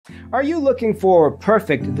Are you looking for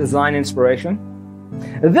perfect design inspiration?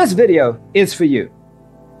 This video is for you.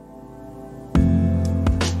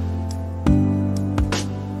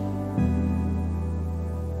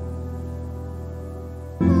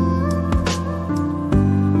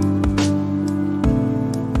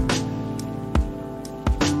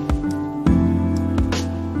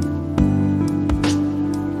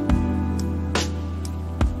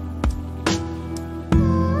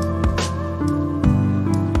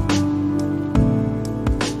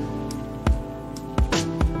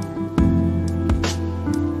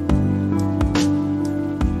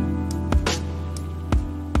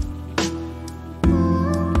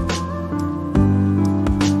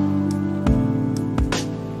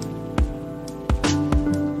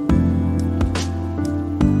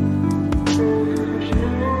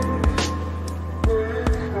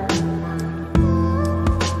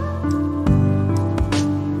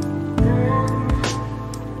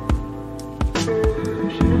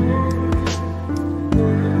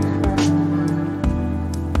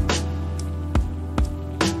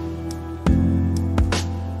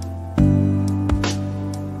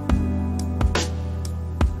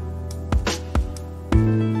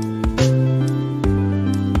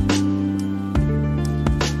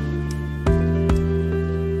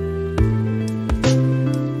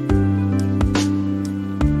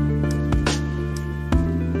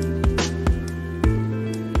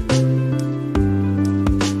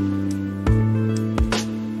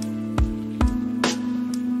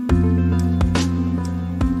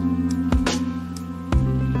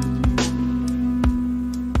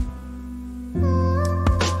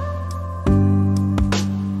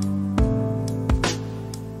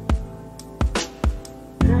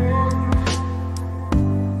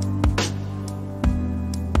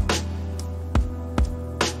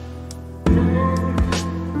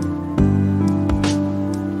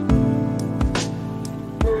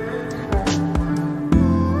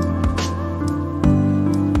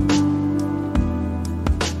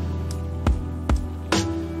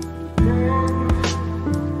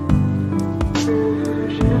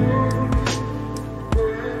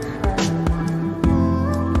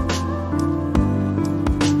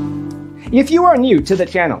 If you are new to the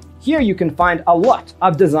channel, here you can find a lot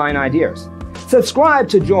of design ideas. Subscribe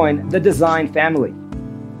to join the design family.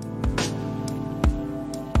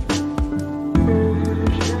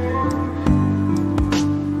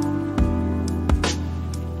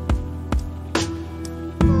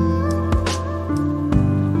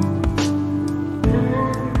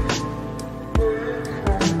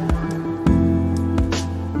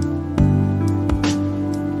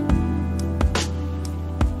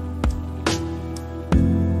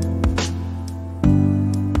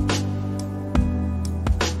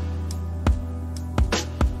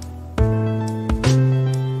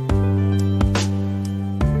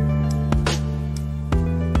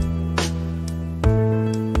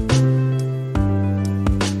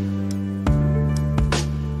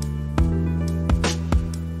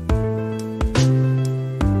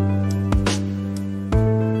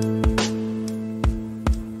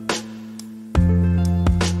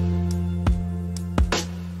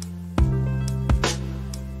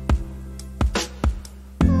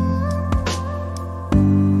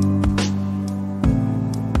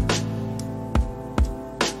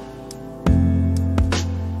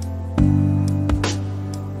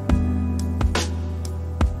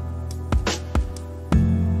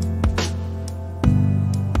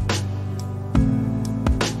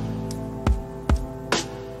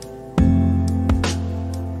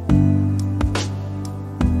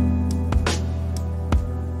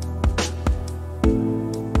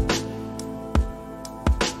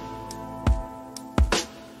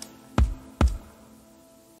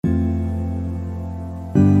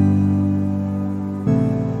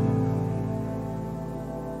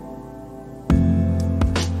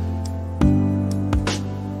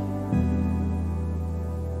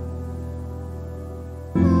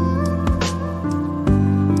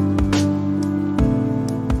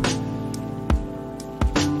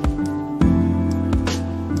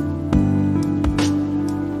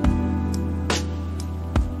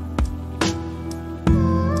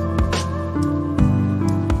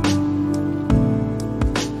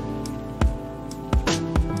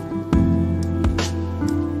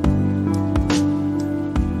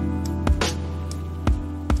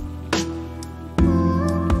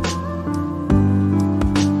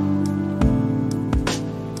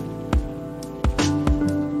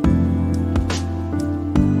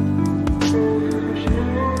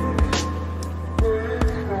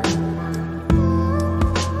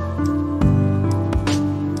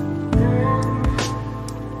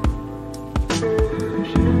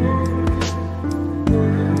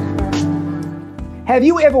 Have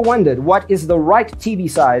you ever wondered what is the right TV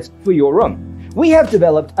size for your room? We have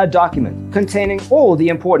developed a document containing all the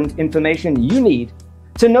important information you need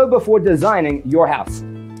to know before designing your house.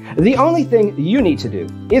 The only thing you need to do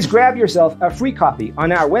is grab yourself a free copy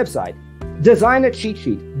on our website,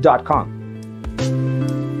 designercheatsheet.com.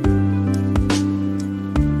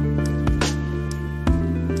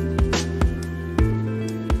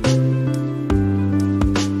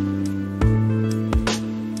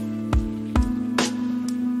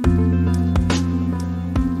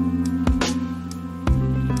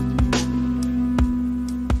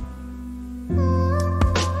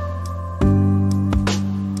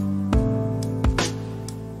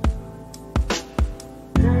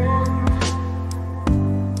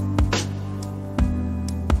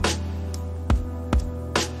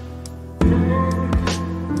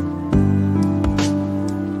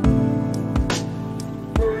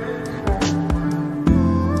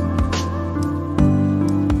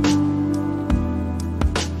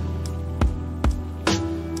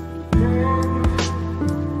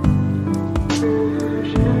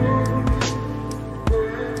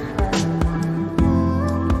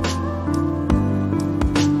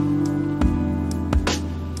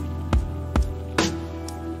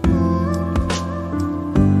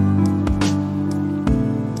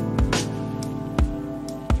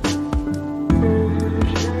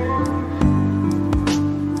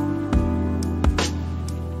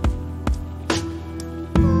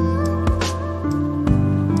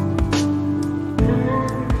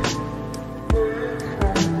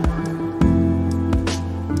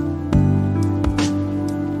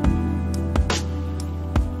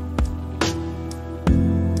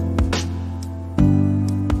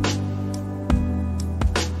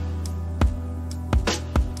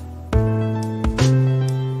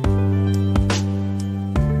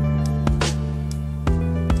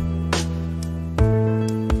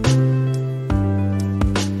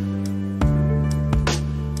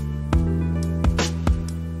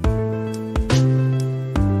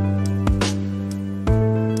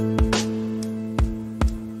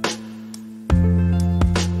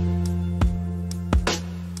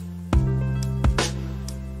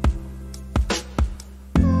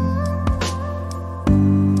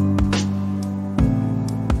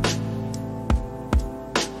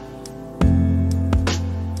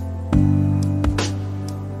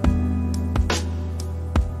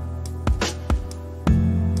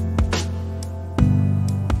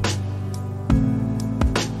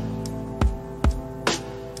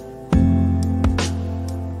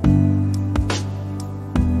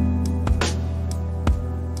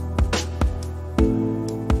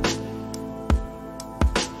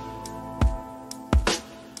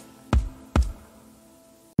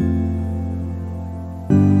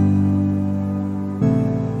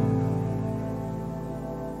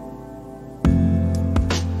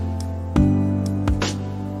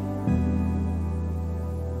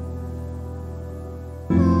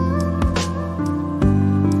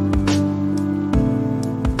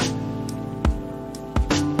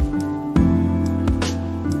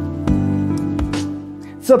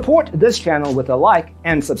 Support this channel with a like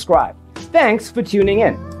and subscribe. Thanks for tuning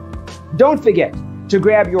in. Don't forget to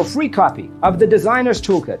grab your free copy of the Designer's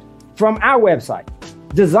Toolkit from our website,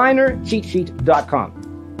 designercheatsheet.com.